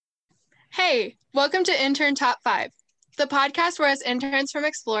Hey, welcome to Intern Top 5, the podcast where us interns from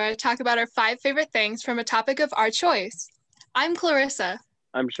Explora talk about our 5 favorite things from a topic of our choice. I'm Clarissa.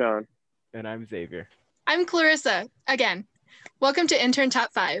 I'm Sean. And I'm Xavier. I'm Clarissa, again. Welcome to Intern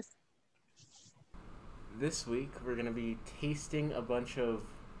Top 5. This week, we're going to be tasting a bunch of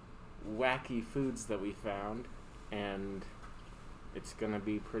wacky foods that we found, and it's going to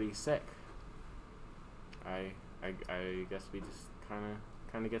be pretty sick. I guess we just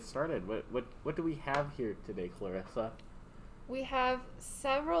kind of get started. What do we have here today, Clarissa? We have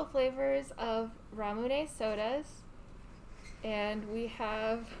several flavors of Ramune sodas, and we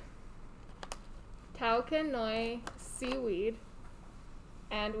have Taukanoi seaweed,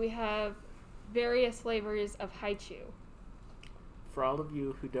 and we have various flavors of haichu. For all of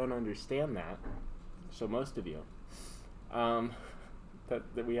you who don't understand that, so most of you,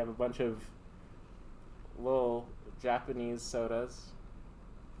 that we have a bunch of little Japanese sodas,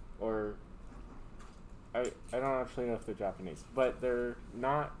 or I don't actually know if they're Japanese, but they're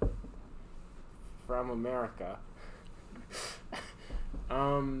not from America.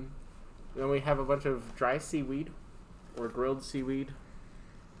 Then we have a bunch of dry seaweed, or grilled seaweed,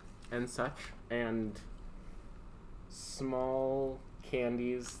 and such, and small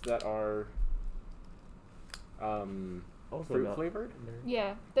candies that are fruit flavored.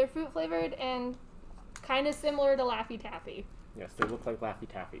 Yeah, they're fruit flavored and kind of similar to Laffy Taffy. Yes, they look like Laffy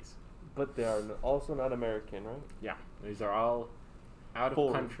Taffies. But they are also not American, right? Yeah, these are all out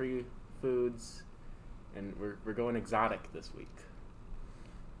of country foods, and we're going exotic this week.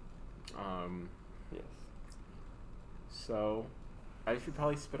 Yes. So I should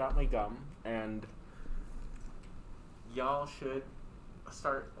probably spit out my gum, and y'all should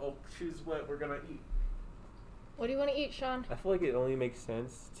choose what we're gonna eat. What do you want to eat, Sean? I feel like it only makes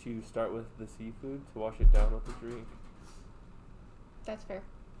sense to start with the seafood to wash it down with the drink. That's fair.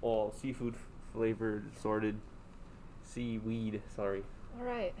 All seafood flavored sorted seaweed. Sorry. All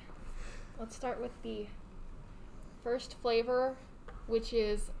right. Let's start with the first flavor, which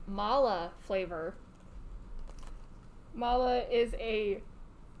is mala flavor. Mala is a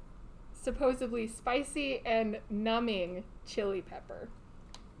supposedly spicy and numbing chili pepper.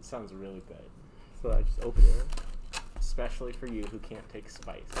 It sounds really good. So I just open it. Especially for you who can't take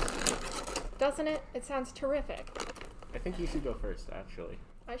spice. Doesn't it? It sounds terrific. I think you should go first, actually.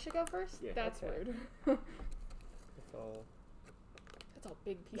 I should go first? Yeah, That's okay. rude. That's all. That's all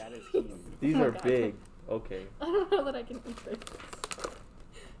big pieces. That is huge. These Oh, are God. big. Okay. I don't know that I can eat this.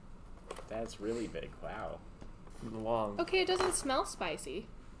 That's really big. Wow. Long. Okay, it doesn't smell spicy.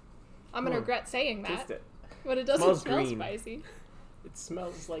 I'm gonna regret saying that. Taste it. But it doesn't Smells smell green. spicy. It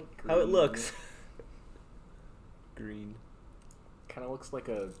smells like green. How it looks. Green. Kind of looks like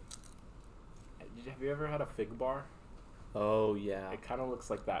a... Have you ever had a fig bar? Oh yeah. It kind of looks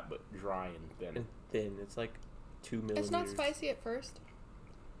like that, but dry and thin. And thin. It's like 2 millimeters. It's not spicy at first.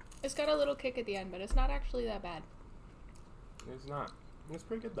 It's got a little kick at the end, but it's not actually that bad. It's not. It's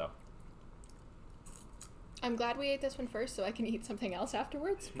pretty good, though. I'm glad we ate this one first so I can eat something else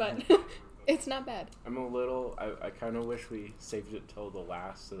afterwards, but it's not bad. I'm a little... I kind of wish we saved it till the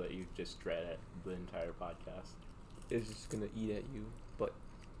last so that you just dread it the entire podcast. It's just gonna eat at you, but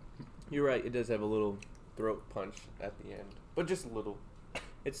you're right. It does have a little throat punch at the end, but just a little.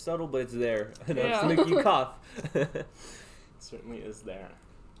 It's subtle, but it's there enough Yeah. to make you cough. It certainly is there.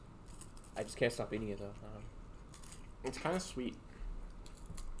 I just can't stop eating it though. It's kind of sweet.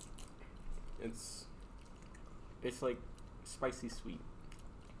 It's like spicy sweet.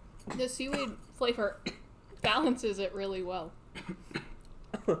 The seaweed flavor balances it really well.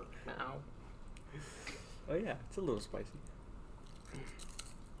 Ow. Oh yeah, it's a little spicy.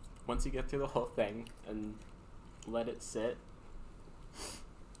 Once you get through the whole thing and let it sit,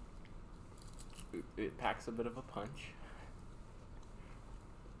 it packs a bit of a punch.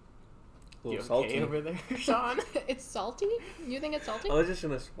 A little You salty. okay over there, Sean? It's salty? You think it's salty? I was just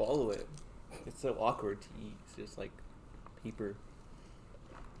gonna swallow it. It's so awkward to eat. It's just like paper.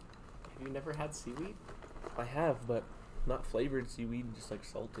 Have you never had seaweed? I have, but not flavored seaweed, just like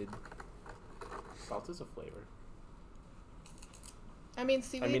salted. Salt is a flavor. I mean,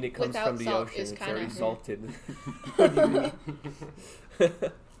 seaweed I mean, it comes without from the salt ocean. is It's kind very of salted. What do you mean?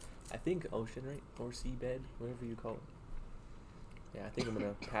 I think ocean, right? Or seabed, whatever you call it. Yeah, I think I'm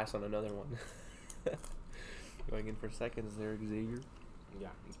gonna pass on another one. Going in for seconds there, Xavier.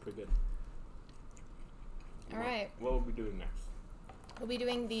 Yeah, it's pretty good. All right. What will we doing next? We'll be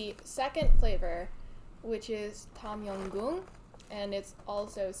doing the second flavor, which is Tom Yum Goong, and it's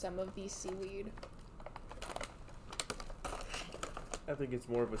also some of the seaweed. I think it's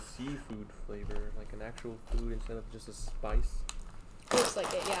more of a seafood flavor, like an actual food instead of just a spice. Looks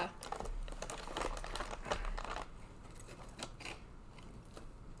like it, yeah.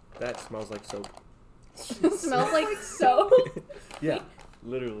 That smells like soap. Smells like soap. Yeah,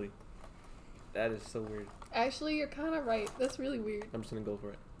 literally. That is so weird. Actually, you're kind of right. That's really weird. I'm just gonna go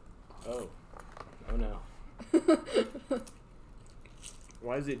for it. Oh. Oh no.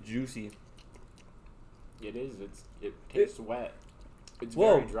 Why is it juicy? It is. It tastes wet. It's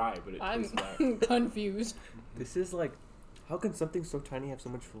Whoa. very dry, but it I'm tastes wet. confused. This is like, how can something so tiny have so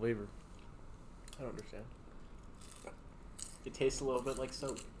much flavor? I don't understand. It tastes a little bit like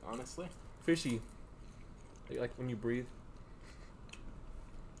soap, honestly. Fishy. Like when you breathe.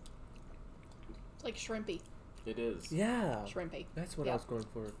 Like shrimpy. It is. Yeah. Shrimpy. That's what Yeah. I was going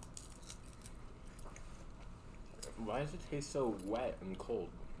for. Why does it taste so wet and cold?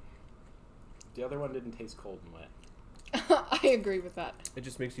 The other one didn't taste cold and wet. I agree with that. It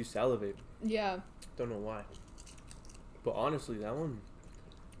just makes you salivate. Yeah. Don't know why. But honestly, that one.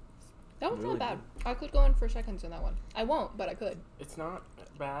 That one's Really not bad. I could go in for seconds in that one. I won't, but I could. It's not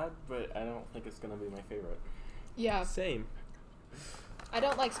bad, but I don't think it's gonna be my favorite. Yeah. Same. I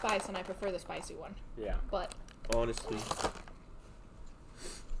don't like spice, and I prefer the spicy one. Yeah. But Honestly.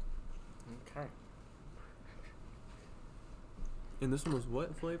 Okay. And this one was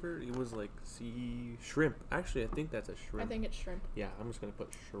what flavor? It was like sea shrimp. Actually, I think that's a shrimp. I think it's shrimp. Yeah, I'm just gonna put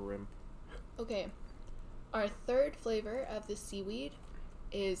shrimp. Okay. Our third flavor of the seaweed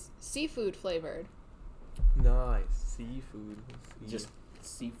is seafood flavored. Nice seafood. Just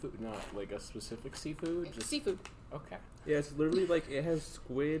seafood, not like a specific seafood. Just Seafood. Okay. Yeah, it's literally like it has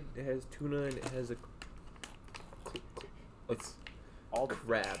squid, it has tuna, and it has a It's all the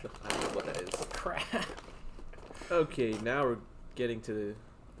crab. I don't know what that is. crab. Okay, now we're getting to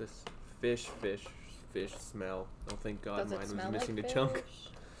this fish smell. Oh, thank God, Does it mine was smell missing like a chunk. fish?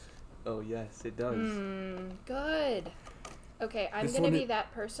 Oh yes, it does. Good. Okay, I'm This gonna one be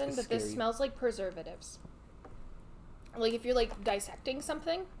that person, is but this scary. smells like preservatives. Like if you're like dissecting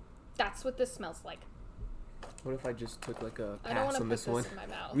something, that's what this smells like. What if I just took like a I don't want pass to on put this this one? in my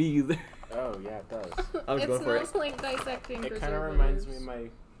mouth. Me either. Oh yeah, it does. I was It going for it. smells like dissecting It preservatives. kind of reminds me of my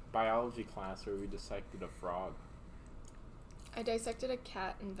biology class where we dissected a frog. I dissected a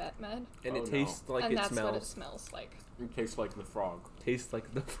cat in vet med, And Oh, it no. tastes like and it that's what it smells. smells like. It tastes like the frog. Tastes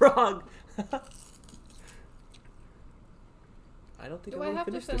like the frog. I don't think Do I I want have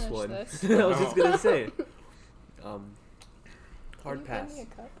to to finish this finish one. this? I was just gonna say. Can Hard you pass. Give me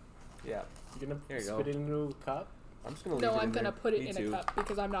a cup? Yeah. You gonna Here you spit go. it into a cup? I'm just gonna leave No, it I'm in gonna there. put it Me in too. a cup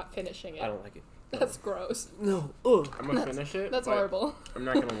because I'm not finishing it. I don't like it. That's gross. No. Ugh. I'm gonna finish it. That's but horrible. I'm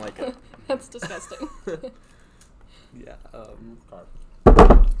not gonna like it. That's disgusting. Yeah.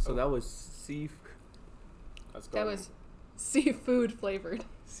 Okay. So that was sea. That's go. That was seafood flavored.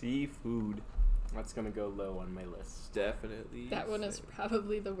 Seafood. That's gonna go low on my list. Definitely. That one is same.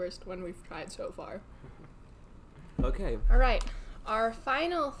 probably the worst one we've tried so far. Okay. All right. Our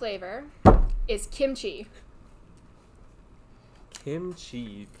final flavor is kimchi.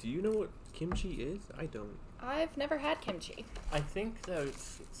 Kimchi. Do you know what kimchi is? I don't. I've never had kimchi. I think that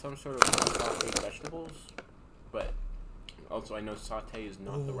it's some sort of sauteed vegetables, but also I know saute is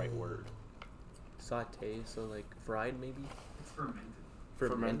not the right word. Saute, so like fried maybe? It's fermented.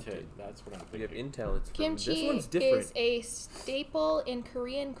 Fermented. That's what I'm We have thinking. Intel. It's fermented. Kimchi This one's different. is a staple in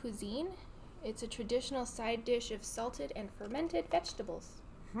Korean cuisine. It's a traditional side dish of salted and fermented vegetables.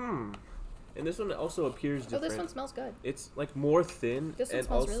 And this one also appears Oh, different. this one smells good. It's like more thin This one and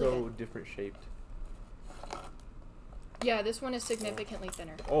smells really also good. different shaped. Yeah, this one is significantly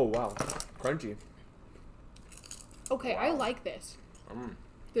thinner. Oh wow, crunchy. Okay, I Wow. like this. Mm.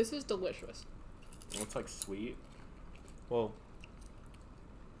 This is delicious. It's like sweet. Well,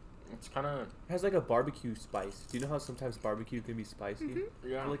 It's kind of it has like a barbecue spice. Do you know how sometimes barbecue can be spicy? I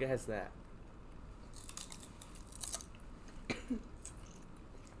yeah. feel like it has that.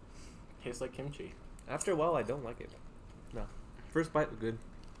 Tastes like kimchi. After a while, I don't like it. No, first bite good.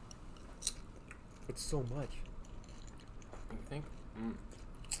 It's so much. You think? Mm.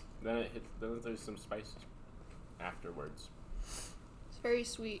 Then it hits. Then there's some spice afterwards. It's very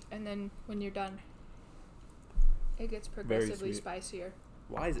sweet, and then when you're done, it gets Very progressively sweet. spicier.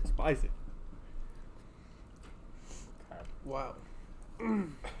 Why is it spicy? Okay. Wow.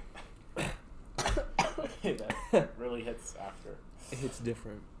 That really hits after. It's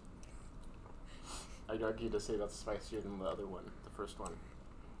different. I'd argue to say that's spicier than the other one, the first one.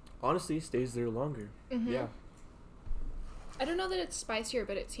 Honestly, it stays there longer. Mhm. Yeah. I don't know that it's spicier,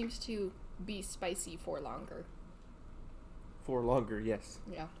 but it seems to be spicy for longer. For longer, yes.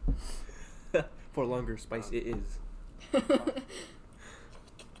 Yeah. For longer, spice it is.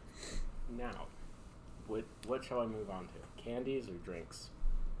 Now, what shall I move on to? Candies or drinks?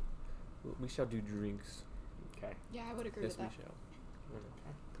 We shall do drinks. Okay. Yeah, I would agree Yes, with we that. shall.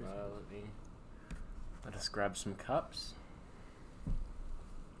 Let us grab some cups.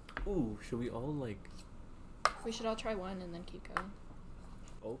 Ooh, should we all like We should all try one and then keep going.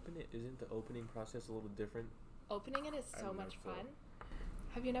 open it? Isn't the opening process a little different? Opening it is so I've much never- fun.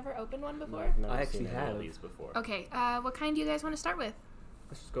 Have you never opened one No, before? I've never I actually seen any have. of these before. Okay, what kind do you guys want to start with?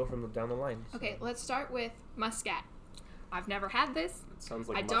 Let's just go from down the line. Okay, let's start with muscat. I've never had this. It sounds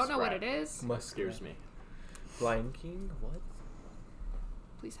like I don't know what muskrat. it is. Scares me. Lion King? What?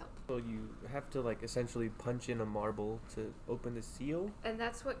 Please help. So you have to like essentially punch in a marble to open the seal, And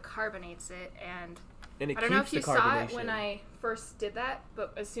that's what carbonates it. And and it I don't know keeps if you the saw carbonation. it when I first did that,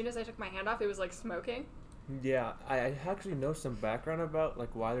 but as soon as I took my hand off, it was like smoking. Yeah, I actually know some background about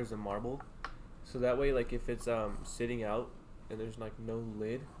like why there's a marble, so that way like if it's sitting out and there's like no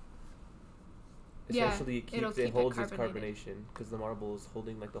lid, Yeah, essentially it'll it keep it holds its carbonated. carbonation because the marble is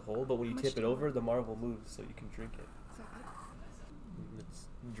holding like the hole, but when you How much tip do it you over, want? the marble moves so you can drink it. Let's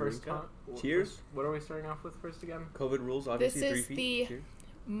First drink up. con- Cheers. What are we starting off with first again? COVID rules, obviously. This 3 is feet. the- Cheers.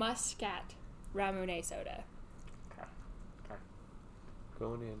 Muscat Ramune soda. Okay.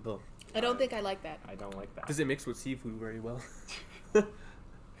 Going in. Boom. I don't think I like that. I don't like that. Does it mix with seafood very well? I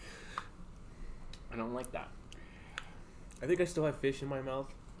don't like that. I think I still have fish in my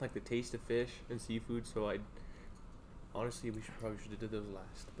mouth, like the taste of fish and seafood. So I honestly, we probably should have did those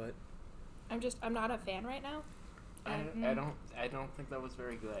last, but I'm not a fan right now. I don't think that was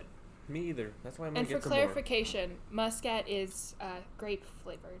very good. me either. That's why I'm And gonna for get some more. clarification, muscat is grape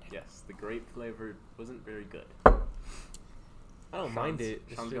flavored. Yes, the grape flavor wasn't very good. I don't mind it.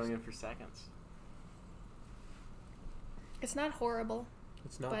 It's Sean's just, going in for seconds. It's not horrible.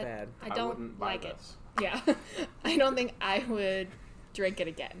 it's not but bad. I don't wouldn't buy like it. this. Yeah. I don't think I would drink it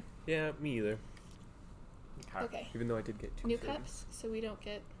again. Yeah, me either. Okay. Even though I did get 2 New servings. cups, so we don't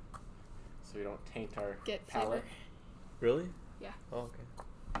get So we don't taint our flavor. palate. Really? Yeah. Oh,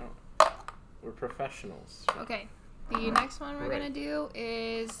 okay. We're professionals. Okay. The next one we're Right. gonna do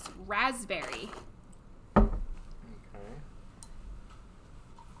is raspberry. Okay.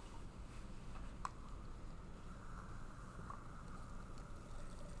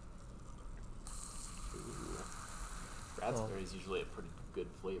 Ooh. Raspberry is usually a pretty good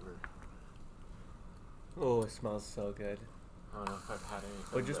flavor. Oh, it smells so good. I don't know if I've had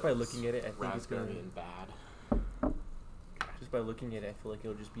anything. Or just by that's looking at it, I think it's gonna. raspberry and bad. Just by looking at it, I feel like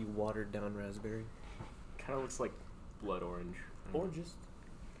it'll just be watered down raspberry. Kind of looks like blood orange. Or just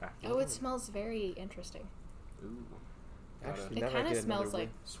Okay. Oh, it smells very interesting. Ooh. actually. It now I kinda get another smells like-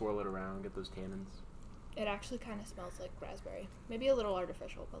 one. Swirl it around, get those tannins. It actually kind of smells like raspberry. Maybe a little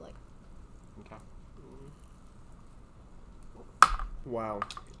artificial, but like. Okay. Wow,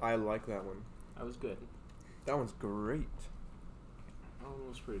 I like that one. That was good. That one's great. That one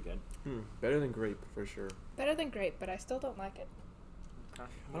was pretty good. Better than grape for sure. Better than grape, but I still don't like it. Okay.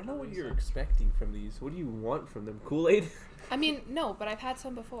 I don't know what you're expecting from these. What do you want from them? Kool-Aid? I mean, no, but I've had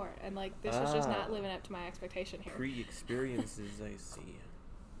some before, and like this was just Ah. not living up to my expectation here. Pre-experiences, I see.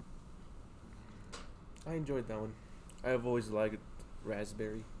 I enjoyed that one. I have always liked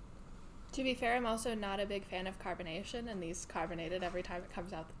raspberry. To be fair, I'm also not a big fan of carbonation, and these carbonated every time it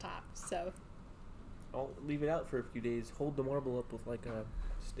comes out the top. So I'll leave it out for a few days. Hold the marble up with like a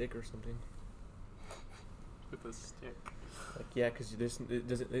stick or something. With a stick. Like yeah, because it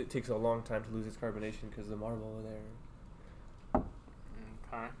doesn't. It takes a long time to lose its carbonation because the marble are there.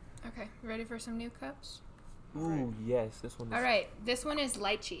 Okay. okay, ready for some new cups? Ooh Right. yes, this one. Is All right, this one is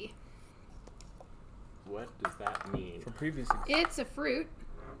lychee. What does that mean? From previous. It's a fruit.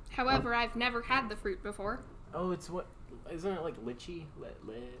 However, I've never had the fruit before. Oh, it's what? Isn't it like lychee?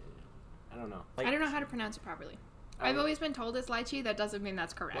 I don't know. I don't know how to pronounce it properly. I've always been told it's lychee. That doesn't mean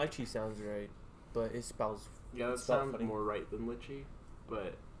that's correct. Lychee sounds right, but it spells. Yeah, that it's spelled sounds funny. more right than lychee,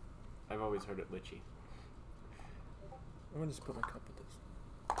 but I've always heard it lychee. I'm gonna just put my cup with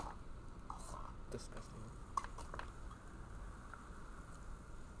this. Disgusting.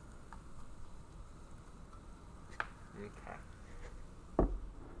 Okay.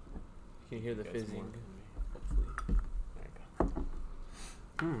 You can hear the You guys fizzing. more than me. Hopefully. There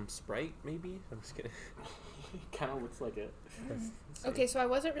you go. Sprite maybe? I'm just kidding. It kind of looks like it. Okay, so I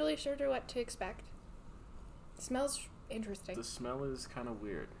wasn't really sure what to expect. It smells interesting. The smell is kind of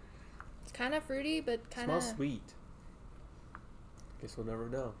weird. It's kind of fruity, but kind of. Smells sweet. Guess we'll never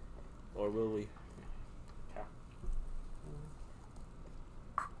know. Or will we? Okay.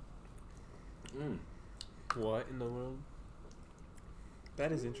 Mmm. What in the world?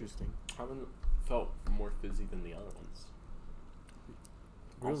 That is interesting. Haven't felt more fizzy than the other ones.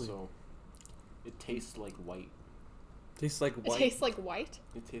 Really? Also, it tastes like white. Tastes like It white. tastes like white.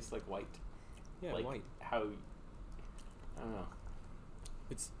 It tastes like white. Yeah, like white. how I don't know.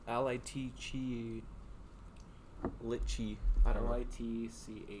 It's L-I-T-Chi. Litchi. I don't know. Litchi.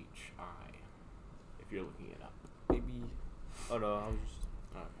 If you're looking it up. Maybe. Oh no, I was just.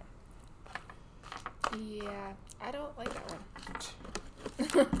 Yeah, I don't like that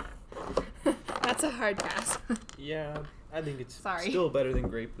one. That's a hard pass. Yeah, I think it's Sorry. still better than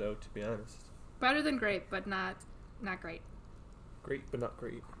grape, though, to be honest. Better than grape, but not great. Great, but not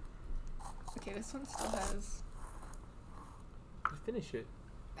great. Okay, this one still has... Finish it.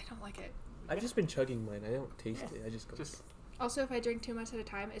 I don't like it. I've just been chugging mine. I don't taste it. I just go. Also, if I drink too much at a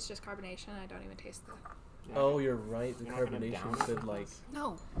time, it's just carbonation. I don't even taste the... Yeah. Oh, you're right. The You're not gonna carbonation down could, it? like...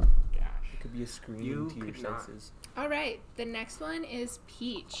 No. Gosh. It could be a screen You to your could not. senses. All right, the next one is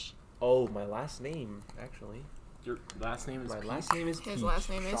peach. Oh, my last name, actually. Your last name is My Peach? last name is His Peach. last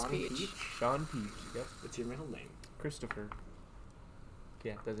name is Sean Peach. Peach? Sean Peach. Yep. What's your middle name? Christopher.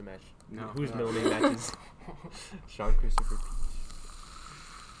 Yeah, doesn't match. No. Whose no. middle name matches? Sean Christopher Peach.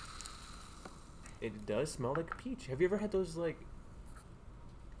 It does smell like peach. Have you ever had those, like,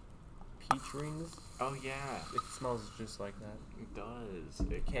 peach rings? Oh, yeah. It smells just like that. It does.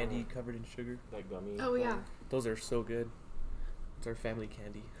 It Candy covered in sugar. That gummy. Oh, yeah. thing. Those are so good. It's our family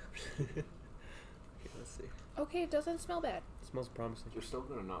candy. Okay, let's see. Okay, it doesn't smell bad. It smells promising. You're still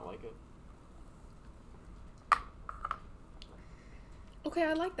gonna not like it? Okay,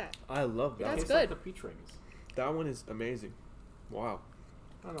 I like that. I love that. That's Tastes like good. the peach rings. That one is amazing. Wow.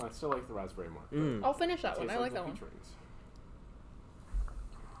 I don't know. I still like the raspberry more. but Mm. I'll finish that one. tastes I like the that one. peach rings.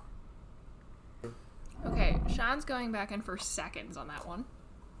 Okay, Sean's going back in for seconds on that one.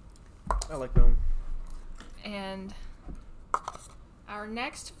 I like that one. And our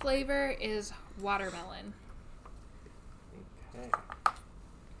next flavor is watermelon. Okay.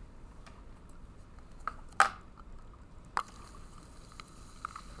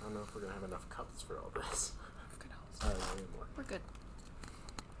 I don't know if we're gonna have enough cups for all this. Sorry, I need more. We're good.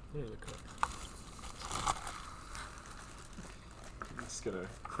 There's a cup. I'm just gonna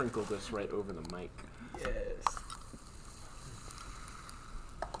crinkle this right over the mic. Yes.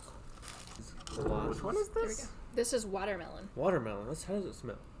 Which one is There we this? go. This is watermelon. Watermelon. How does it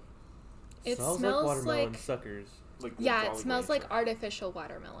smell? It smells smells like watermelon like- suckers. Like the Yeah, it Jolly smells Rancher. like artificial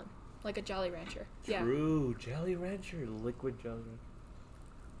watermelon. Like a Jolly Rancher. Yeah. True. Jolly Rancher. Liquid Jolly Rancher.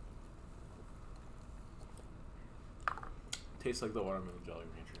 Tastes like the watermelon Jolly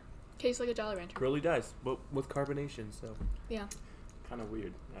Rancher. Tastes like a Jolly Rancher. Really does, but with carbonation, so. Yeah. Kind of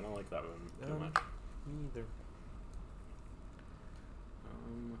weird. I don't like that one too Um, much. Me either.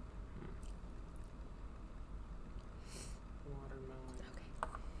 Watermelon.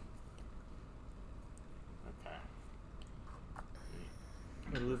 Okay.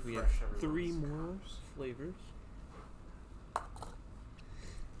 I believe we have Fresh everyone's 3 more cups. flavors.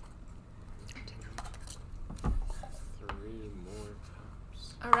 Three more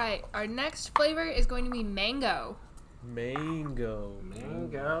cups. All right. Our next flavor is going to be mango. Mango.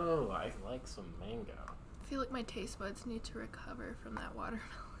 Mango. I like some mango. I feel like my taste buds need to recover from that watermelon.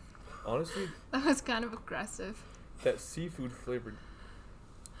 Honestly, That was kind of aggressive. that seafood flavored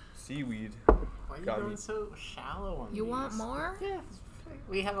seaweed. Why are you Got going me. so shallow on You these? want more? Yeah.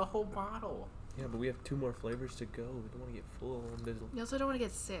 We have a whole bottle. Yeah, but we have 2 more flavors to go. We don't want to get full on this. You also don't want to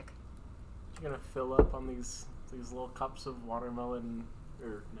get sick. You're gonna fill up on these little cups of watermelon,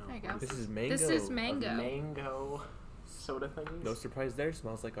 or no? There you go. what This is mango. This is of mango. mango soda things. No surprise there.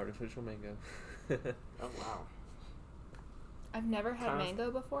 Smells like artificial mango. Oh wow. I've never had Kinda- mango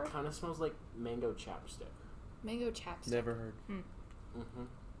before. Kind of smells like mango chapstick. Mango chapstick. Never heard. Mm-hmm.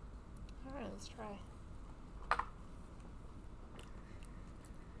 All right, let's try.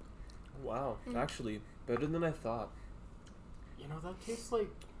 Wow. Mm. Actually, better than I thought. You know that tastes like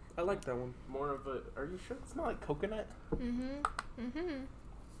I like that one. more of a. Are you sure it's not like coconut? Mm-hmm. Mm-hmm.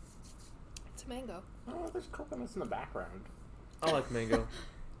 It's mango. Oh, there's coconuts in the background. I like mango.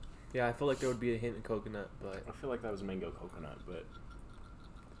 Yeah, I feel like there would be a hint of coconut, but I feel like that was mango coconut, but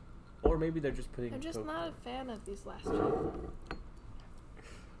or maybe they're just putting. I'm just coconut. not a fan of these last two.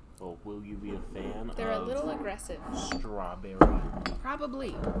 well, will you be a fan They're a of little aggressive. strawberry?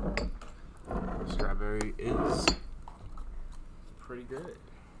 Probably. Strawberry is pretty good.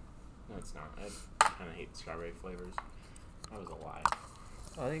 No, it's not. I kind of hate strawberry flavors. That was a lie.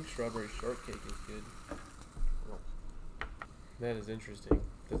 I think strawberry shortcake is good. That is interesting.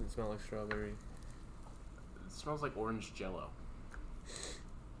 Doesn't smell like strawberry. It smells like orange Jello.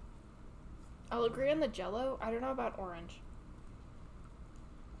 I'll agree on the Jello. I don't know about orange.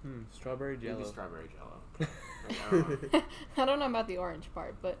 Strawberry Maybe jello. strawberry Jello. Like, I don't know. I don't know about the orange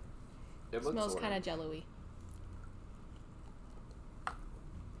part, but It it looks smells kind of orange. jello-y.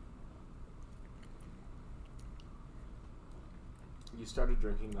 You started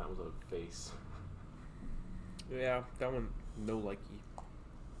drinking that with a face. Yeah, that one, no likey.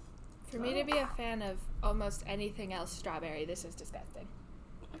 For me to be a fan of almost anything else strawberry, this is disgusting.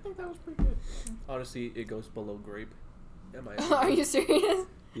 I think that was pretty good. Honestly, it goes below grape. Are you serious?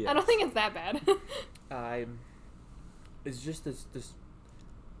 Yes. I don't think it's that bad. It's just this.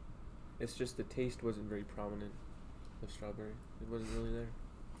 It's just the taste wasn't very prominent of strawberry. It wasn't really there.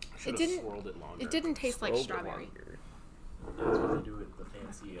 Should have swirled it longer. It didn't taste like Swirled it strawberry. longer. That's what they do with the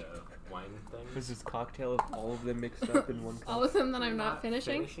fancy wine thing. There's this cocktail of all of them mixed up in one cup. All of them that I'm not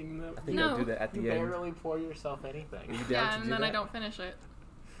finishing? Them? I think No. I'll do that at the You end. barely pour yourself anything. Are you down Yeah, to and do then that? I don't finish it.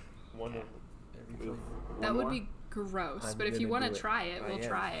 One of every That would more? be gross, I'm but if you gonna want do to it. try it, I we'll am.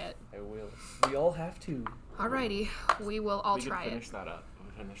 try it. I will. We all have to. Alrighty, we will all we try could it. finish that up.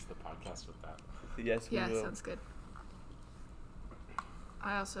 We'll finish the podcast with that. Yes, we Yeah, will. sounds good.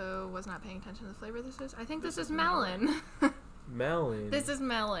 I also was not paying attention to the flavor this is. I think this is melon. Melon. This is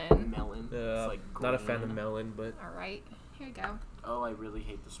melon. Melon. It's like not a fan of green. melon, but Alright, here you go. Oh, I really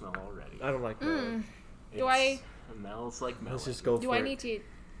hate the smell already. I don't like melon. Do I- It smells like melon. Let's just go Do for I it. need to...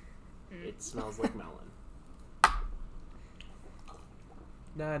 It smells like melon.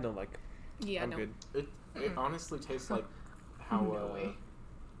 Nah, I don't like. Yeah, I'm no. good. It honestly tastes like how No way.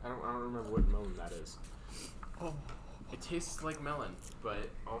 I don't remember what melon that is. Oh. It tastes like melon, but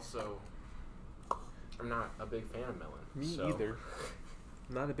also I'm not a big fan of melon. Me so- either.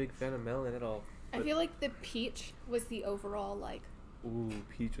 Not a big fan of melon at all. I feel like the peach was the overall, like, Ooh,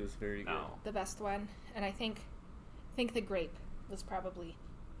 peach was very good. Oh. the best one. And I think the grape was probably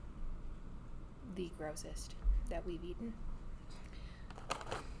the grossest that we've eaten.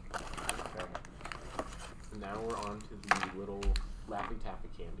 Okay. Now we're on to the little Laffy Taffy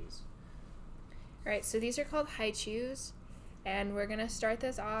candies. Alright, so these are called high chews, and we're gonna start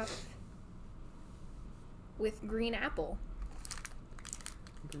this off with green apple.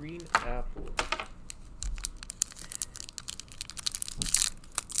 Green apple.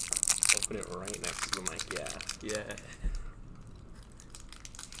 Open it right next to the mic. Yeah. Yeah.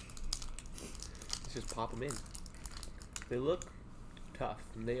 Let's just pop them in. They look tough,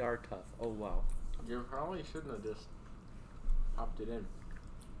 and they are tough. Oh, wow. You probably shouldn't have just popped it in.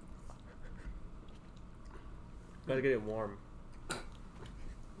 Gotta get it warm.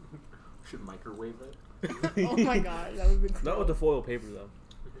 Should microwave it. Oh my god, that would be Not with the foil paper, though.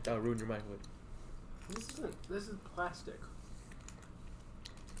 That would ruin your microwave. This is plastic.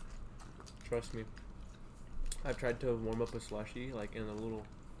 Trust me. I've tried to warm up a slushie, like in a little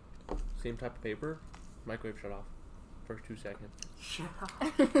same type of paper. Microwave shut off. First 2 seconds.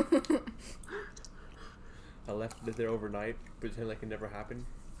 I left it there overnight, pretend like it never happened.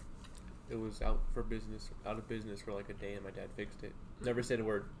 It was out of business for like a day, and my dad fixed it. Never said a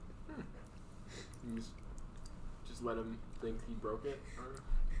word. You just let him think he broke it? Or?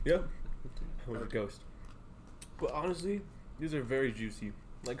 Yep. I was a ghost. But honestly, these are very juicy,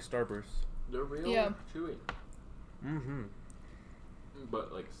 like Starbursts. They're real chewy. Mm-hmm.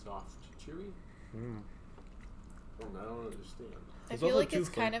 But like soft chewy? Mm. I don't understand. I There's feel also like two it's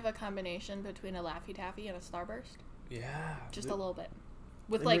kind of a combination between a Laffy Taffy and a Starburst. Yeah. Just a little bit.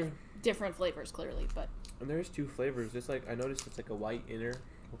 With And like they're- different flavors, clearly, but And there's 2 flavors. It's like, I noticed it's like a white inner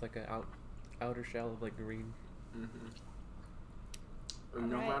with like a outer shell of like green. Mm-hmm. And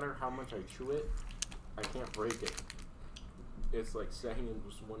no Alright. matter how much I chew it, I can't break it. It's like staying in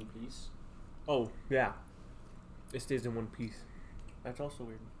just one piece. Oh, yeah. It stays in one piece. That's also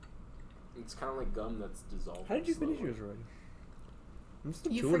weird. It's kind of like gum that's dissolved. How did you finish slowly. yours already? I'm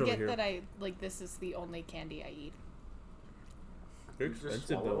still you chewing over forget here. that this is the only candy I eat. They're You just expensive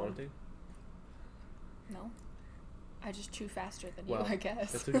swallow though, them? aren't they? No? I just chew faster than Wow. you, I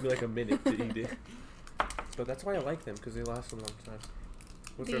guess. That took me like a minute to eat it. But that's why I like them, because they last a long time.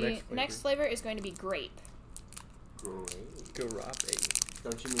 What's our The next flavor? flavor is going to be grape. Great. Garrape.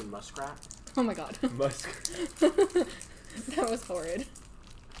 Don't you mean muskrat? Oh my god. Musk. That was horrid.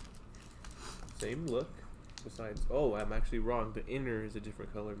 Same look. Besides, oh, I'm actually wrong. The inner is a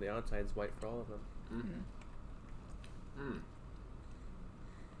different color, and the outside is white for all of them. Mm.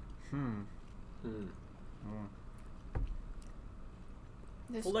 Hmm. Mm.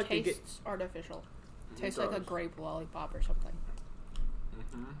 This Well, like they get- tastes artificial. It Tastes like a does. grape lollipop or something.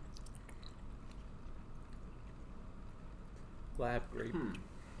 Mm-hmm. Lab grape. Hmm.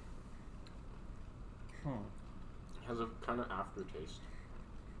 Hmm. Has a kind of aftertaste.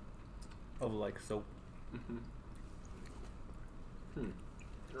 Of like soap. Mm-hmm.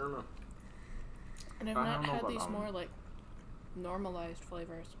 I don't know. And I've I not don't know had about these that one. more like normalized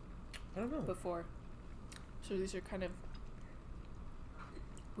flavors I don't know. before. So these are kind of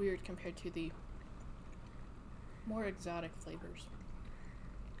weird compared to the more exotic flavors.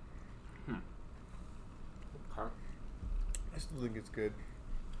 Huh? I still think it's good.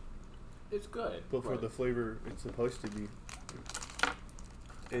 It's good. But for the flavor it's supposed to be,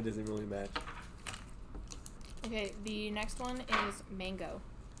 it doesn't really match. Okay, the next one is mango.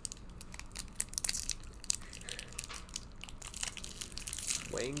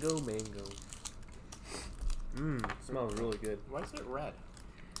 Mango. Smells really good. Why is it red?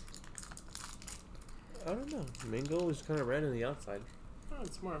 I don't know. Mango is kind of red on the outside. Oh,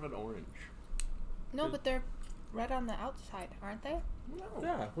 it's more of an orange. No, but they're red on the outside, aren't they? No.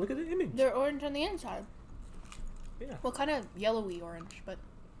 Yeah, look at the image. They're orange on the inside. Yeah. Well, kind of yellowy orange, but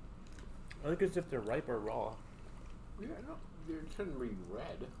I think it's if they're ripe or raw. Yeah, no, they shouldn't be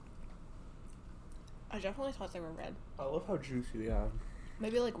red. I definitely thought they were red. I love how juicy they are.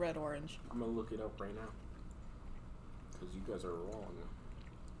 Maybe like red orange. I'm gonna look it up right now. Because you guys are wrong.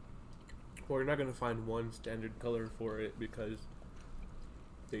 Well, you're not going to find one standard color for it because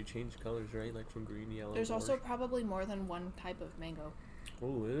they change colors, right? Like from green, yellow, There's orange. also probably more than one type of mango.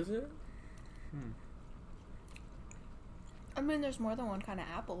 Oh, is it? I mean, there's more than one kind of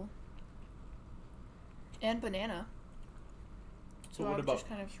apple. And banana. So I what would about just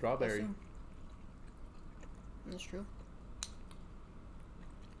kind of strawberry? assume. That's true.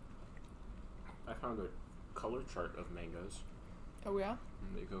 I found a color chart of mangoes. Oh, yeah?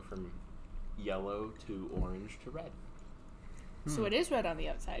 And they go from yellow to orange to red. So it is red on the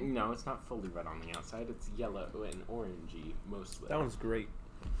outside. No, it's not fully red on the outside. It's yellow and orangey mostly. That one's great.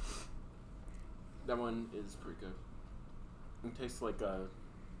 That one is pretty good. It tastes like a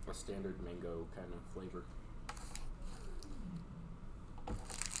standard mango kind of flavor.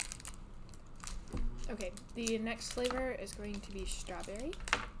 Okay, the next flavor is going to be strawberry.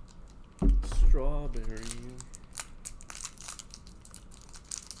 Strawberry.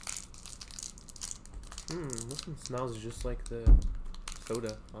 This one smells just like the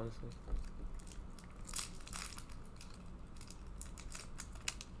soda, honestly.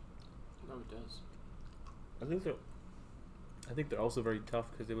 No, it does. I think they're also very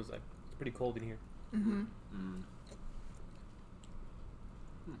tough because it was like it's pretty cold in here. Mm-hmm.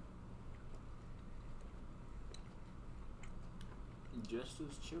 Just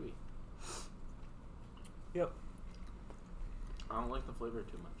as chewy. Yep. I don't like the flavor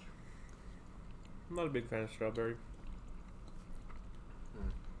too much. I'm not a big fan of strawberry.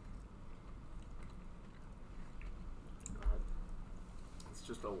 It's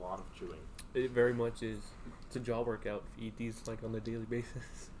just a lot of chewing. It very much is. It's a jaw workout if you eat these like on a daily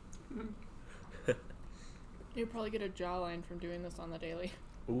basis. You'll probably get a jawline from doing this on the daily.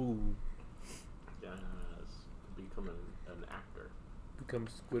 Ooh. Yes. Become an actor. Become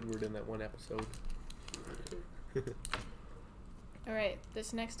Squidward in that one episode. Alright,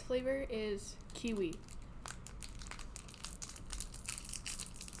 this next flavor is kiwi.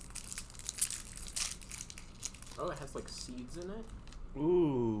 Oh, it has like seeds in it?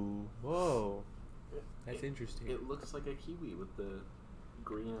 Ooh. Whoa. That's interesting. It looks like a kiwi with the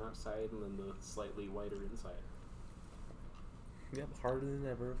green outside and then the slightly whiter inside. Yep, harder than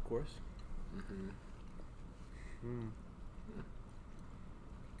ever, of course.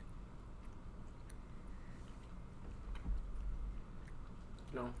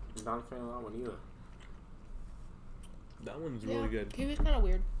 No, I'm not a fan of that one either. That one's really good. Kiwi's kind of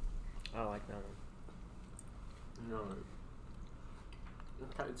weird. I like that one. No,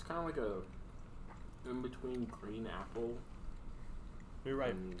 it's kind of like a in between green apple. You're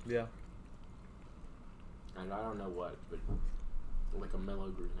right. And I don't know what, but like a mellow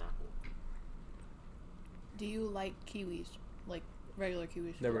green apple. Do you like kiwis? Like regular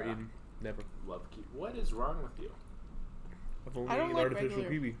kiwis? Never Yeah. eaten. Never. Love kiwi. What is wrong with you? I've only I don't eaten like artificial regular.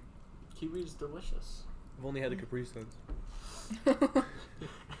 kiwi. Kiwi's delicious. I've only had the Capri Suns.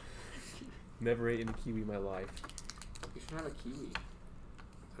 Never eaten a kiwi in my life. You should have a kiwi.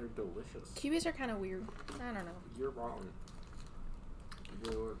 They're delicious. Kiwis are kind of weird. I don't know. You're wrong.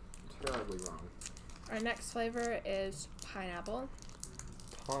 You're terribly wrong. Our next flavor is pineapple.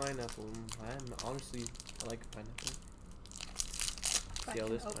 Pineapple. Honestly, I like pineapple. If I See how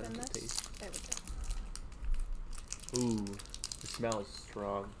can this open pineapple this. tastes. There we go. Ooh, the smell is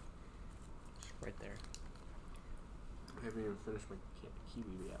strong. Just right there. I haven't even finished my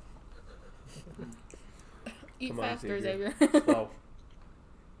kiwi yet. Eat Come on, faster, Xavier. Xavier. Slow.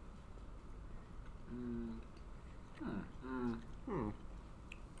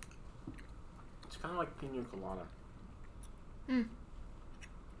 It's kind of like pina colada.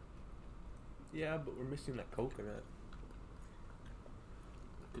 Yeah, but we're missing that coconut.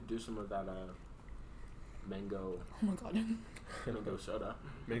 Could do some of that mango Oh my god. mango soda.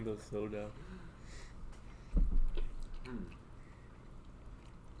 Mango soda.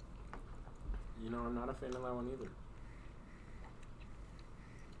 You know, I'm not a fan of that one either.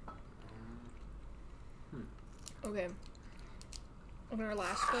 Okay. And our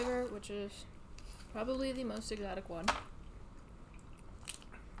last flavor, which is probably the most exotic one.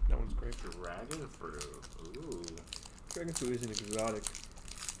 That one's great. Dragon fruit. Ooh. Dragon fruit isn't exotic.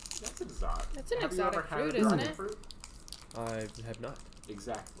 That's exotic. That's an Have exotic you ever fruit, had a isn't dragon it? fruit? I have not.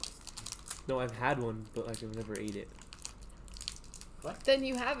 Exactly. No, I've had one, but like I've never ate it. Then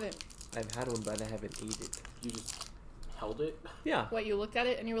you haven't. I've had one, but I haven't ate it. You just held it? Yeah. What, you looked at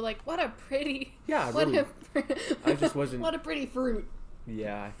it and you were like, what a pretty... Yeah, what really. I just wasn't- What a pretty fruit.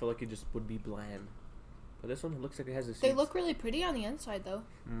 Yeah, I feel like it just would be bland. But this one looks like it has a seeds. They look really pretty on the inside, though.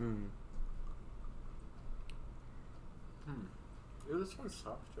 Mm. Ooh, this one's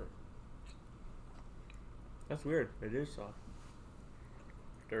softer. That's weird. It is soft.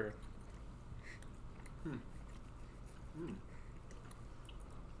 Sure.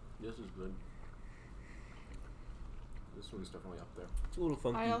 This is good. This one's definitely up there. It's a little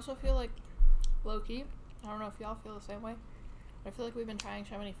funky. I also feel like, low-key, I don't know if y'all feel the same way, I feel like we've been trying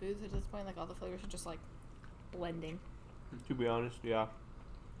so many foods at this point, like all the flavors are just like blending. To be honest, yeah.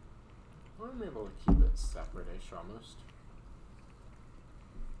 I'm able to keep it separate-ish almost.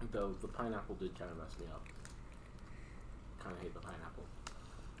 Though the pineapple did kind of mess me up. Kind of hate the pineapple.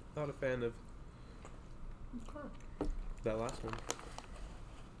 Not a fan of Okay. that last one.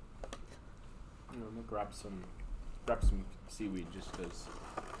 I'm gonna grab some seaweed just because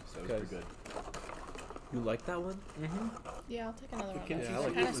so it's good. You like that one? Mm-hmm. Yeah, I'll take another one. kimchi It's I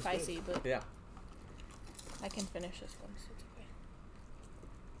like kind it. of spicy, but Yeah. I can finish this one, so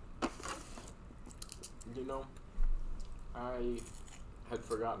it's okay. You know, I had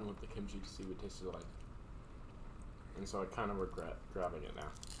forgotten what the kimchi seaweed tasted like, and so I kind of regret grabbing it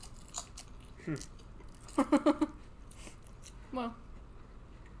now. Well.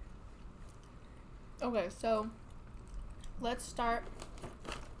 Okay, so let's start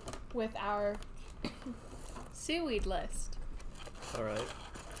with our seaweed list. All right.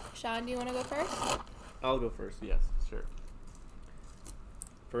 Sean, do you want to go first? I'll go first. Yes, sure.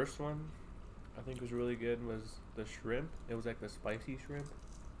 First one, I think was really good was the shrimp. It was like the spicy shrimp.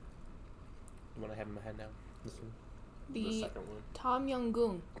 The one I have in my head now. This one. The The second one. Tom Yum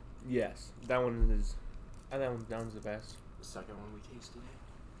Goong. Yes, that one is. That one's the best. The second one we tasted.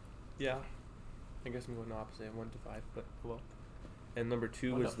 Yeah. I guess I'm going opposite, 1 to 5, but well. And number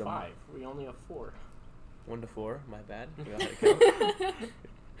 2 1 was to the 5. We only have 4. 1 to 4. My bad. You got it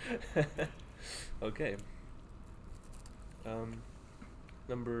count. Okay.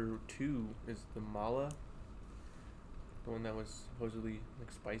 Number 2 is the mala. The one that was supposedly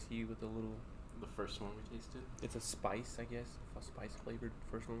like spicy with a little. The first one we tasted. It's a spice, I guess, a spice flavored.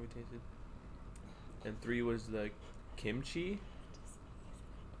 First one we tasted. And 3 was the kimchi.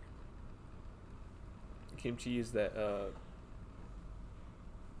 Kimchi is that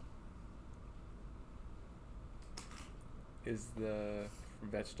is the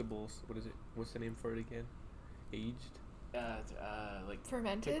vegetables. What is it? What's the name for it again? Aged? Like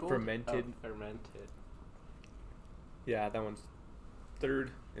Fermented? pickled? Fermented. Oh, fermented. Yeah, that one's 3rd,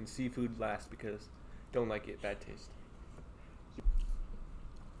 and seafood last because don't like it. Bad taste.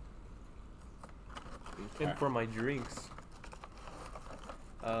 Okay. And for my drinks,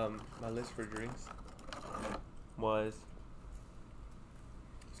 my list for drinks was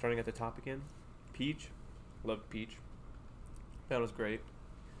starting at the top again. Peach, loved peach. That was great.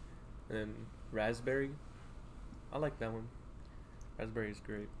 And then raspberry, I like that one. Raspberry is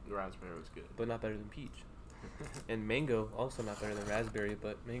great, The raspberry was good. but not better than peach. And mango, also not better than raspberry,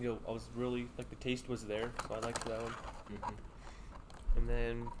 but mango, I was really like the taste was there, so I liked that one. Mm-hmm. And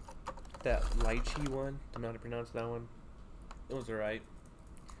then that lychee one, don't know how to pronounce that one. It was alright,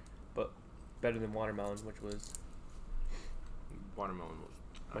 but better than watermelon, which was Watermelon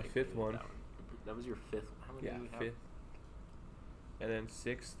was my I 5th hated one. That was your 5th. How many Yeah, do you have? 5th. And then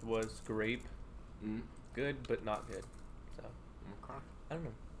 6th was grape, Mm. good but not good. So Okay. I don't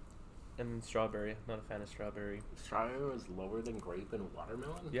know. And then strawberry, not a fan of strawberry. Strawberry was lower than grape and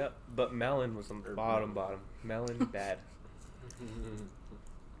watermelon. Yep, but melon was on the Or bottom. melon. Melon bad.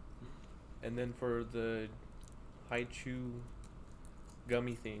 And then for the high chew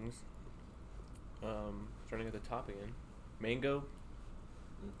gummy things, starting at the top again, mango.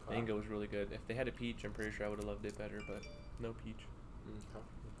 Okay. Mango was really good. If they had a peach, I'm pretty sure I would have loved it better, but no peach.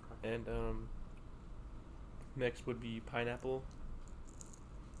 Okay. And next would be pineapple.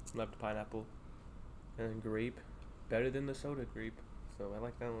 Loved pineapple. And then grape, better than the soda grape. So I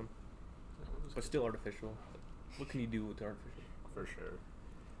like that one, That was but good. still artificial. What can you do with artificial? For sure.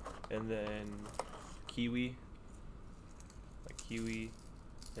 And then kiwi, like kiwi,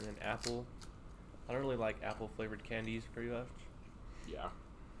 and then apple. I don't really like apple flavored candies pretty much. Yeah.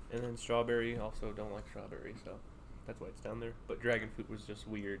 And then strawberry, also don't like strawberry, so that's why it's down there. But dragon fruit was just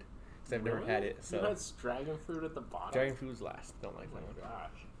weird, because I've never had it. So You had dragon fruit at the bottom? dragon fruit was last. Don't like Oh that one. my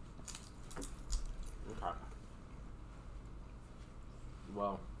gosh. Okay.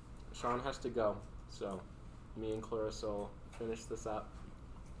 Well, Sean has to go, so me and Clarissa will finish this up,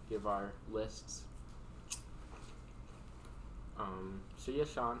 give our lists. See ya,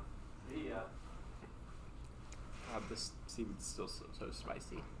 Sean. See ya. This seaweed's still so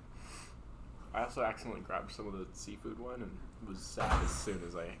spicy. I also accidentally grabbed some of the seafood one and was sad as soon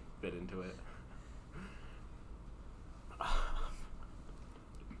as I bit into it.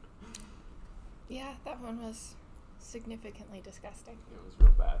 Yeah, that one was significantly disgusting. It was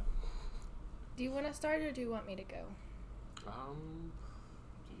real bad. Do you want to start or do you want me to go? Do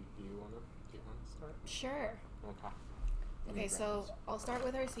you wanna start? Sure. Okay. Okay, so I'll start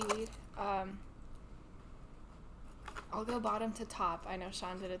with our seaweed. I'll go bottom to top. I know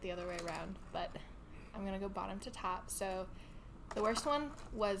Sean did it the other way around, but I'm gonna go bottom to top. So the worst one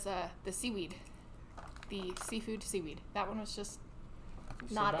was the seaweed, the seafood seaweed. That one was just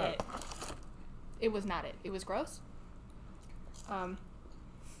not it. It was not it. It was gross.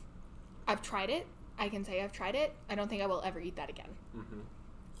 I've tried it. I can say I've tried it. I don't think I will ever eat that again.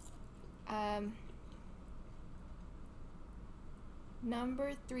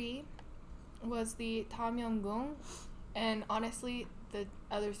 Number 3 was the Tom Yum Goong, and honestly, the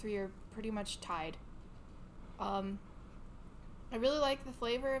other 3 are pretty much tied. I really like the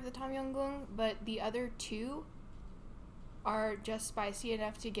flavor of the Tom Yum Goong, but the other 2 are just spicy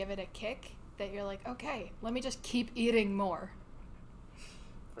enough to give it a kick that you're like, okay, let me just keep eating more.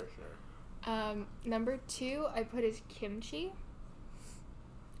 For sure. Number 2 I put is kimchi,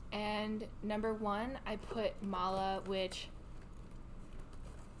 and number 1 I put mala, which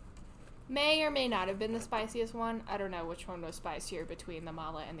may or may not have been the spiciest one. I don't know which one was spicier between the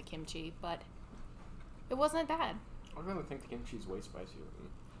mala and the kimchi, but it wasn't bad. I really think the kimchi's way spicier than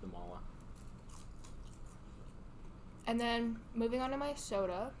the mala. And then moving on to my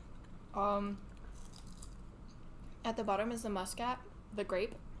soda, at the bottom is the muscat, the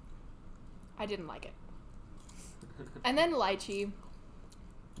grape. I didn't like it. And then lychee.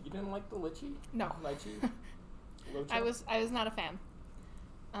 You didn't like the lychee? No. Lychee? I was not a fan.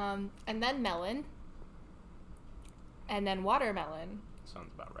 And then melon. And then watermelon.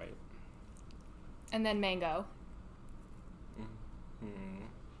 Sounds about right. And then mango.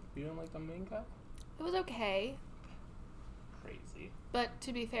 You didn't like the mango? It was okay. Crazy. But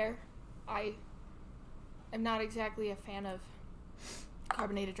to be fair, I am not exactly a fan of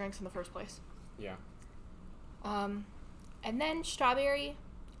carbonated drinks in the first place. Yeah. And then strawberry.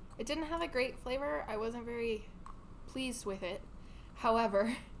 It didn't have a great flavor. I wasn't very pleased with it.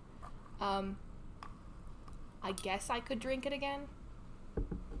 However, I guess I could drink it again.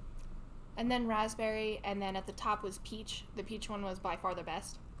 And then raspberry, and then at the top was peach. The peach one was by far the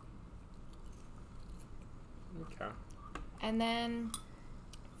best. Okay. And then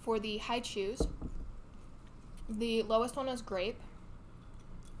for the high chews, the lowest one was grape.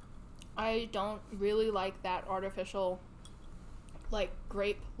 I don't really like that artificial, like,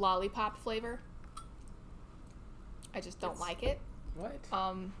 grape lollipop flavor. I just don't like it. What?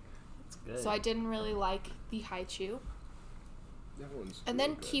 It's good. So I didn't really like the high chew. That one's And really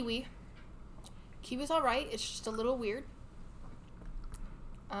then good. kiwi. Kiwi's alright, it's just a little weird.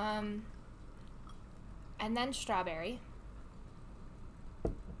 And then strawberry.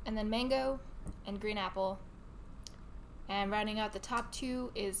 And then mango and green apple. And rounding out the top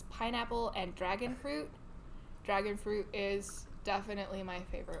 2 is pineapple and dragon fruit. Dragon fruit is definitely my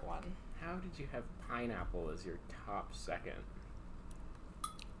favorite one. How did you have pineapple as your top second?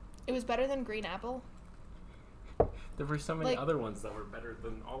 It was better than green apple. There were so many Like- other ones that were better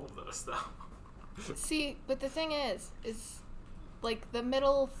than all of those, though. See, but the thing is like the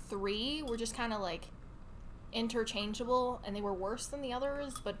middle 3 were just kind of like interchangeable, and they were worse than the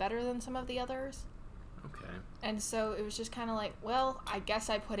others, but better than some of the others. Okay. And so it was just kind of like, well, I guess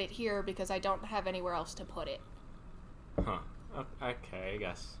I put it here because I don't have anywhere else to put it. Huh. Okay, I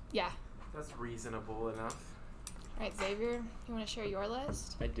guess. Yeah. That's reasonable enough. All right, Xavier, you want to share your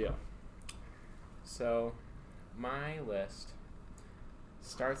list? I do. So, my list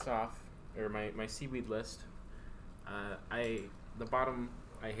starts off, or my seaweed list. The bottom,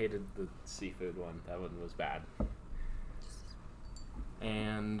 I hated the seafood one. That one was bad.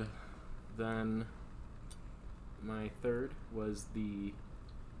 And then my third was the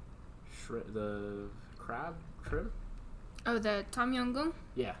crab shrimp. Oh, the Tom Yum Goong?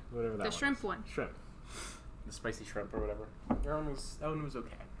 Yeah, whatever that The one shrimp is. one. Shrimp. The spicy shrimp or whatever. That one was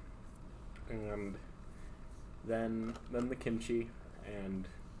okay. And then the kimchi, and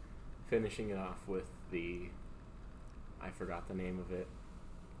finishing it off with I forgot the name of it.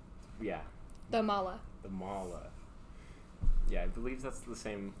 Yeah, The mala. the mala. Yeah, I believe that's the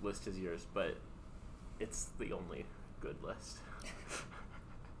same list as yours, but it's the only good list.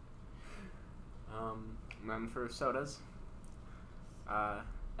 And then for sodas,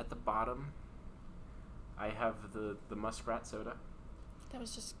 at the bottom, I have the muskrat soda. It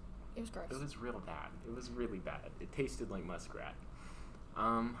was gross. It was real bad. It was really bad. It tasted like muskrat.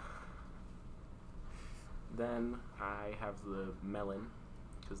 Then I have the melon,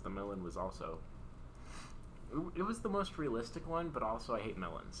 because the melon was also... It was the most realistic one, but also I hate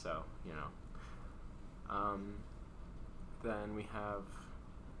melons, so, you know. Then we have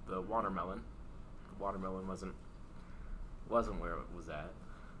the watermelon. The watermelon wasn't where it was at.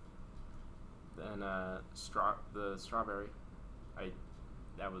 Then the strawberry,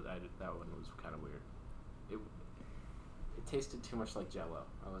 that one was kind of weird. It tasted too much like Jell-O.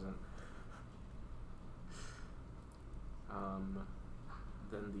 I wasn't.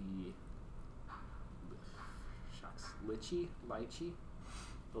 Then lychee.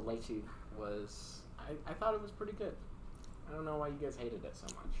 The lychee was, I thought it was pretty good. I don't know why you guys hated it so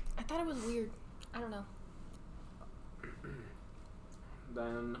much. I thought it was weird. I don't know.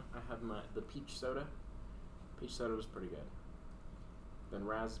 Then I have the peach soda. Peach soda was pretty good. Then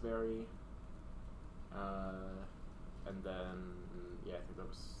raspberry. And then, yeah, I think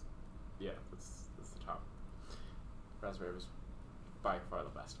that's the top. Raspberry was by far the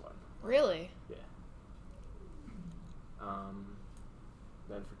best one. Really? Yeah.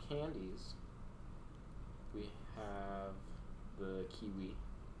 Then for candies, we have the kiwi.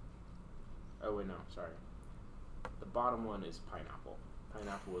 Oh wait, no, sorry. The bottom one is pineapple.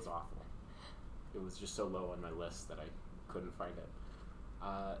 Pineapple was awful. It was just so low on my list that I couldn't find it.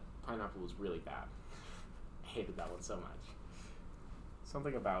 Pineapple was really bad. I hated that one so much.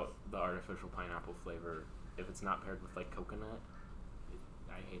 Something about the artificial pineapple flavor, if it's not paired with like coconut,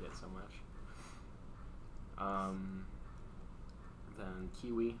 I hate it so much. Then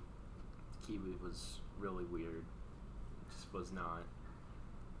kiwi. Kiwi was really weird. It just was not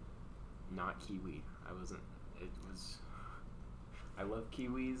kiwi. I love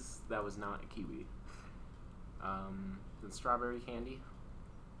kiwis. That was not a kiwi. Then strawberry candy.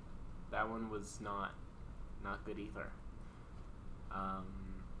 That one was not good either.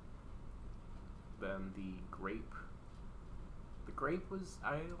 Then the grape. The grape was,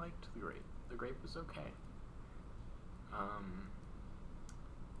 I liked the grape. The grape was okay.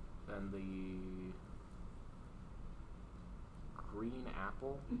 Then the green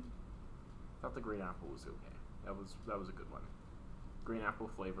apple. I thought the green apple was okay. That was a good one. Green apple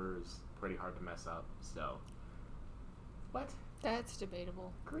flavor is pretty hard to mess up, so. What? That's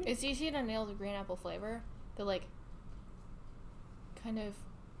debatable. Green. It's easy to nail the green apple flavor. The, like, kind of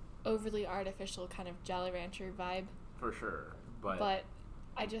overly artificial kind of Jolly Rancher vibe. For sure, but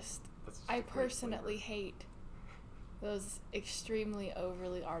I personally hate those extremely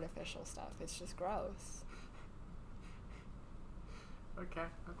overly artificial stuff. It's just gross. Okay.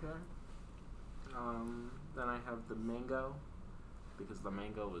 Then I have the mango, because the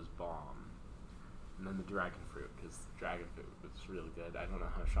mango was bomb. And then the dragon fruit, because the dragon fruit was really good. I don't know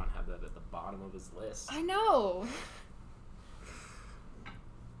how Sean had that at the bottom of his list. I know!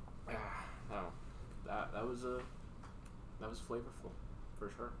 No. That was flavorful,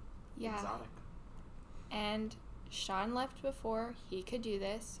 for sure. Yeah. Exotic. And Sean left before he could do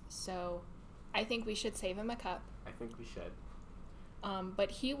this, so I think we should save him a cup. I think we should.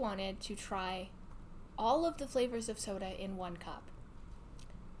 But he wanted to try all of the flavors of soda in one cup.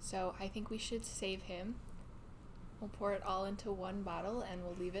 So I think we should save him. We'll pour it all into one bottle and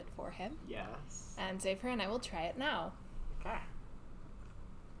we'll leave it for him. Yes. And Xavier and I will try it now. Okay.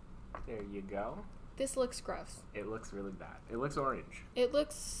 There you go. This looks gross. It looks really bad. It looks orange. It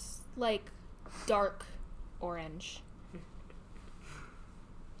looks like dark orange.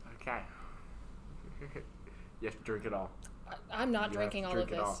 Okay. You have to drink it all. I'm not drinking all of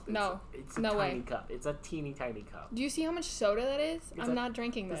this. No. It's a no tiny way. cup. It's a teeny tiny cup. Do you see how much soda that is? I'm not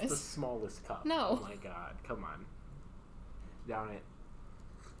drinking this. It's the smallest cup. No. Oh my god. Come on. Down it.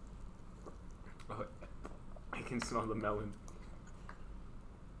 Oh, I can smell the melon.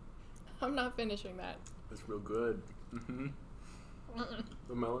 I'm not finishing that. It's real good. Mm-hmm.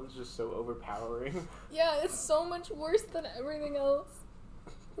 The melon's just so overpowering. Yeah, it's so much worse than everything else.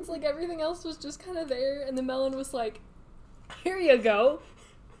 It's like everything else was just kind of there, and the melon was like, here you go.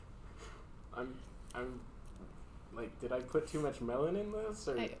 I'm like, did I put too much melon in this,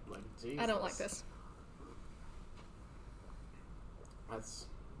 or Jesus? I don't like this.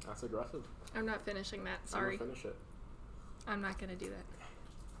 That's aggressive. I'm not finishing that. I'm Sorry. gonna finish it. I'm not gonna do that.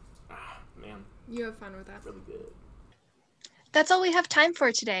 Ah, man. You have fun with that. Really good. That's all we have time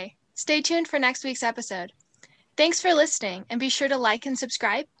for today. Stay tuned for next week's episode. Thanks for listening, and be sure to like and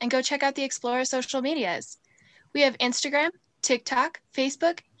subscribe, and go check out the Explorer social medias. We have Instagram, TikTok,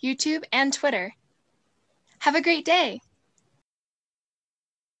 Facebook, YouTube, and Twitter. Have a great day!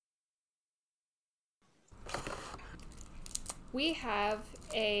 We have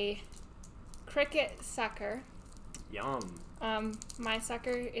a cricket sucker. Yum. My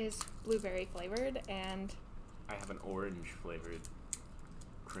sucker is blueberry flavored, and I have an orange flavored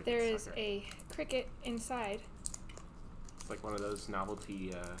cricket there is sucker. a cricket inside. It's like one of those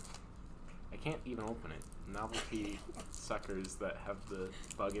novelty, I can't even open it. Novelty suckers that have the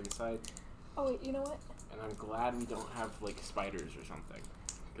bug inside. Oh wait, you know what? And I'm glad we don't have, like, spiders or something.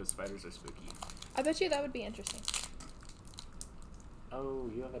 Because spiders are spooky. I bet you that would be interesting. Oh,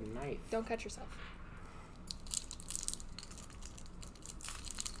 you have a knife. Don't cut yourself.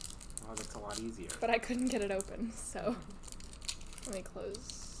 Oh, that's a lot easier. But I couldn't get it open, so let me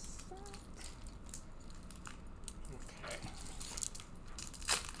close that. Okay.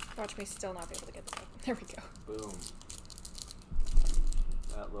 Watch me still not be able to get this open. There we go. Boom.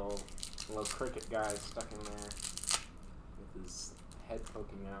 That little cricket guy stuck in there with his head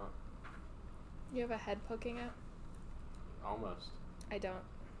poking out. You have a head poking out? Almost. I don't.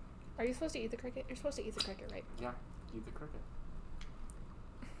 Are you supposed to eat the cricket? You're supposed to eat the cricket, right? Yeah, eat the cricket.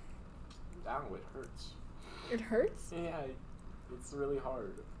 Ow, it hurts. It hurts? Yeah, it's really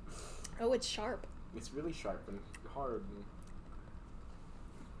hard. Oh, it's sharp. It's really sharp and hard. And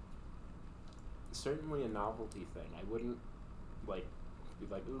certainly a novelty thing. I wouldn't, like, be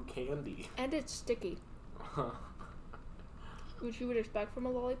like, ooh, candy. And it's sticky. Which you would expect from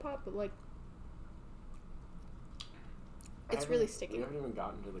a lollipop, but, like, it's really sticky. We haven't even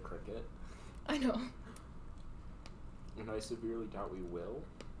gotten to the cricket. I know. And I severely doubt we will.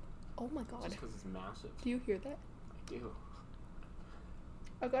 Oh my god. Just because it's massive. Do you hear that? I do.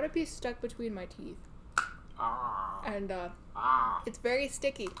 I got a piece stuck between my teeth. Ah. And, Ah. it's very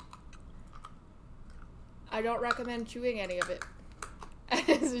sticky. I don't recommend chewing any of it.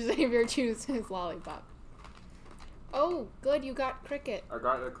 As Xavier chews his lollipop. Oh, good, you got cricket. I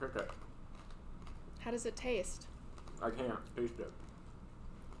got a cricket. How does it taste? I can't taste it.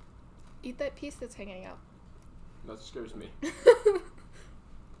 Eat that piece that's hanging out. That scares me.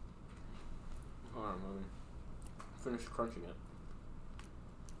 Hold on, let me finish crunching it.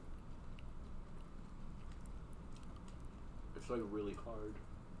 It's like really hard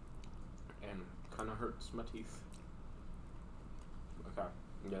and kind of hurts my teeth. Okay,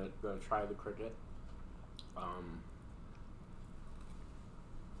 I'm gonna try the cricket.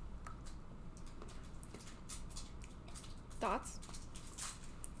 Thoughts?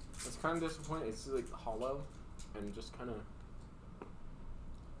 It's kind of disappointing. It's like hollow and just kind of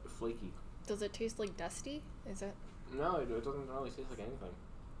flaky. Does it taste like dusty? Is it? No, it doesn't really taste like anything.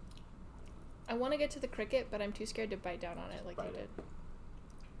 I want to get to the cricket, but I'm too scared to bite down on it like Bite you did. it.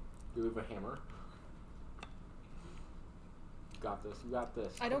 Do we have a hammer? You got this. You got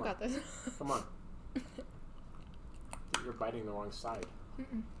this. I don't got this. Come on. You're biting the wrong side.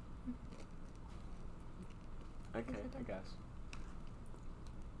 Mm-mm. Okay, I guess.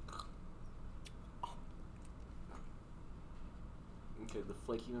 Okay, the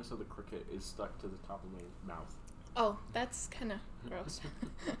flakiness of the cricket is stuck to the top of my mouth. Oh, that's kind of gross.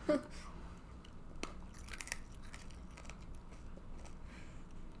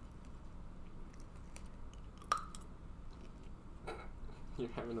 You're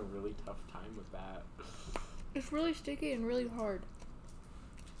having a really tough time with that. It's really sticky and really hard.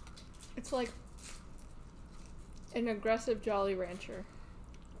 It's like an aggressive Jolly Rancher.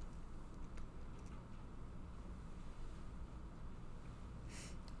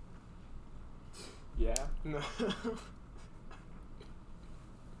 Yeah? No.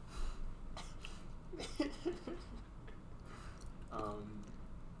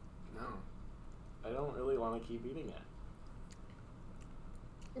 No. I don't really want to keep eating it.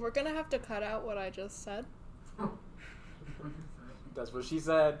 We're gonna have to cut out what I just said. That's what she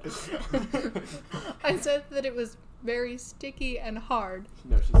said. I said that it was very sticky and hard.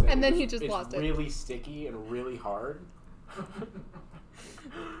 No, she said. And then he just it's lost it. really sticky and really hard.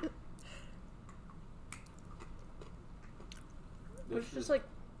 It's just like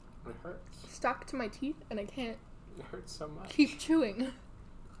It hurts. stuck to my teeth, and I can't It hurts so much. keep chewing.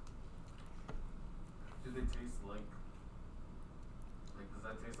 Do they taste like does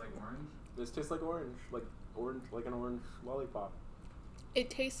that taste like orange? This tastes like orange, like an orange lollipop. It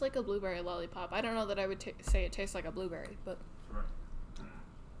tastes like a blueberry lollipop. I don't know that I would say it tastes like a blueberry, but Sure.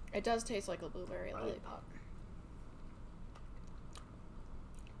 It does taste like a blueberry lollipop.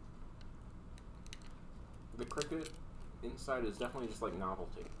 The cricket inside is definitely just like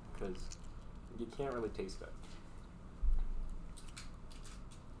novelty because you can't really taste it.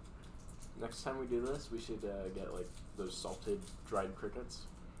 Next time we do this, we should get like those salted dried crickets.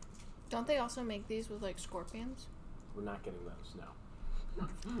 Don't they also make these with like scorpions? We're not getting those, no.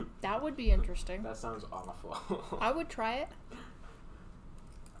 That would be interesting. That sounds awful. I would try it.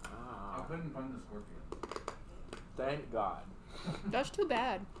 I couldn't find the scorpion. Thank God. That's too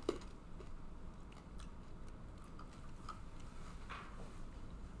bad.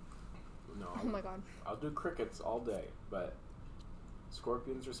 No, Oh my god. I'll do crickets all day, but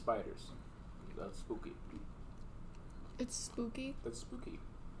scorpions or spiders, that's spooky. It's spooky. That's spooky.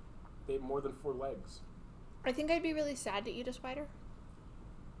 They have more than 4 legs. I think I'd be really sad to eat a spider.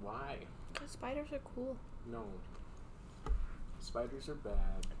 Why? Because spiders are cool. No. Spiders are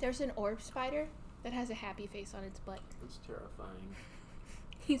bad. There's an orb spider that has a happy face on its butt. It's terrifying.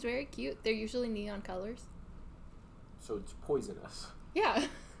 He's very cute. They're usually neon colors. So it's poisonous. Yeah.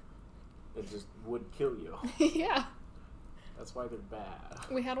 It just would kill you. Yeah. That's why they're bad.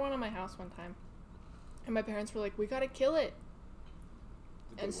 We had one in my house one time. And my parents were like, we gotta kill it.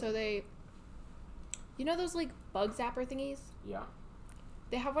 And so they... You know those, like, bug zapper thingies? Yeah.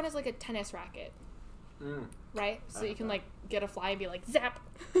 They have one as, like, a tennis racket. Mm. Right? So I you have can, that. like, get a fly and be like, zap!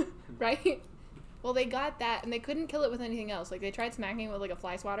 Right? Well, they got that, and they couldn't kill it with anything else. Like, they tried smacking it with, like, a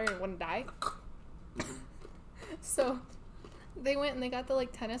fly swatter, and it wouldn't die. So, they went and they got the,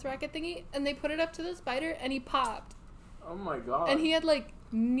 like, tennis racket thingy, and they put it up to the spider, and he popped. Oh my god. And he had, like,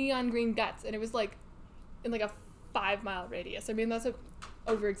 neon green guts, and it was, like, in, like, a 5-mile radius. I mean, that's a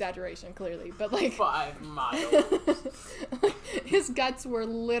over-exaggeration, clearly, but, like... 5 miles. His guts were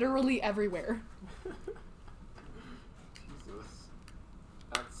literally everywhere. Jesus.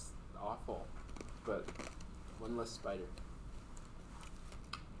 That's awful. But one less spider.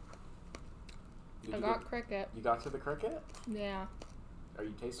 Did I you got cricket. You got to the cricket? Yeah. Are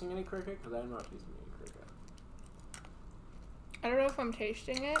you tasting any cricket? Because I'm not tasting any cricket. I don't know if I'm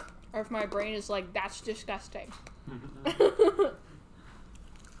tasting it, or if my brain is like, that's disgusting.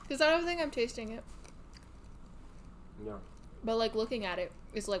 Because I don't think I'm tasting it. No. But, like, looking at it,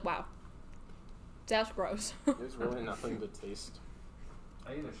 it's like, wow. That's gross. There's really nothing to taste.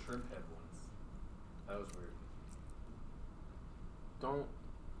 I ate a shrimp head once. That was weird. Don't.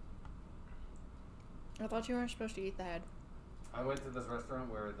 I thought you weren't supposed to eat the head. I went to this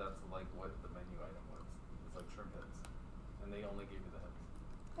restaurant where that's like what the menu item was. It was like shrimp heads. And they only gave me the heads.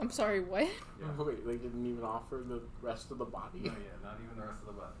 I'm sorry, what? Yeah. Wait, they didn't even offer the rest of the body? No, yeah, not even the rest of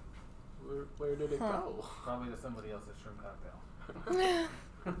the body. Where did it Huh. go? Probably to somebody else's shrimp cocktail.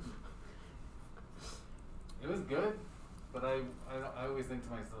 It was good, but I always think to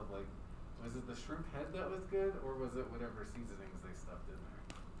myself, like, was it the shrimp head that was good, or was it whatever seasonings they stuffed in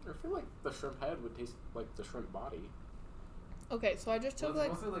there? I feel like the shrimp head would taste like the shrimp body. Okay, so I just Well, took, it's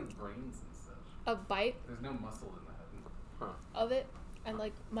like, mostly like brains and stuff. a bite There's no muscle in the head. Huh. of it, and,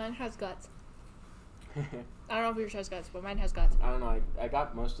 like, mine has guts. I I don't know if yours has guts, but mine has guts. don't know. I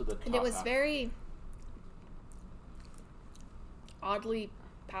got most of the top And it was half. very oddly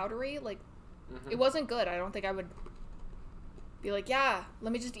powdery. Like, Mhm. it wasn't good. I don't think I would be like, yeah,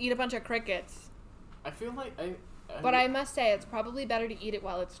 let me just eat a bunch of crickets. I feel like But I must say, it's probably better to eat it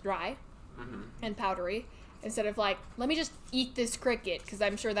while it's dry Mhm. and powdery instead of like, let me just eat this cricket, because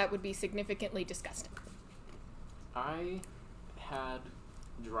I'm sure that would be significantly disgusting. I had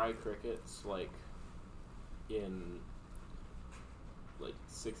dry crickets like in like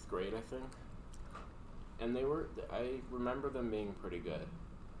 6th grade, I think, and I remember them being pretty good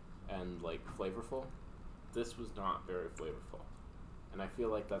and like flavorful. This was not very flavorful, and I feel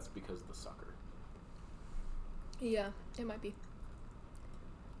like that's because of the sucker. Yeah, it might be.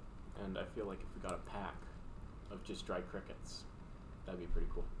 And I feel like if we got a pack of just dried crickets, that'd be pretty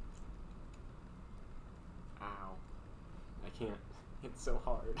cool. Ow. I can't. It's so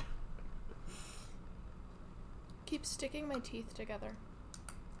hard. Keep sticking my teeth together.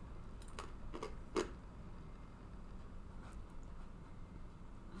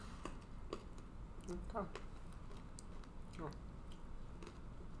 Okay. Oh.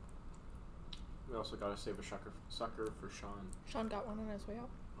 We also gotta save a sucker for Sean. Sean got one on his way out.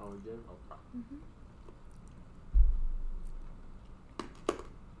 Oh, we did? Okay. Mm-hmm.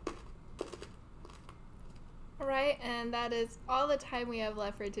 Alright, and that is all the time we have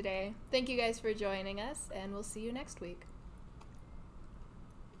left for today. Thank you guys for joining us, and we'll see you next week.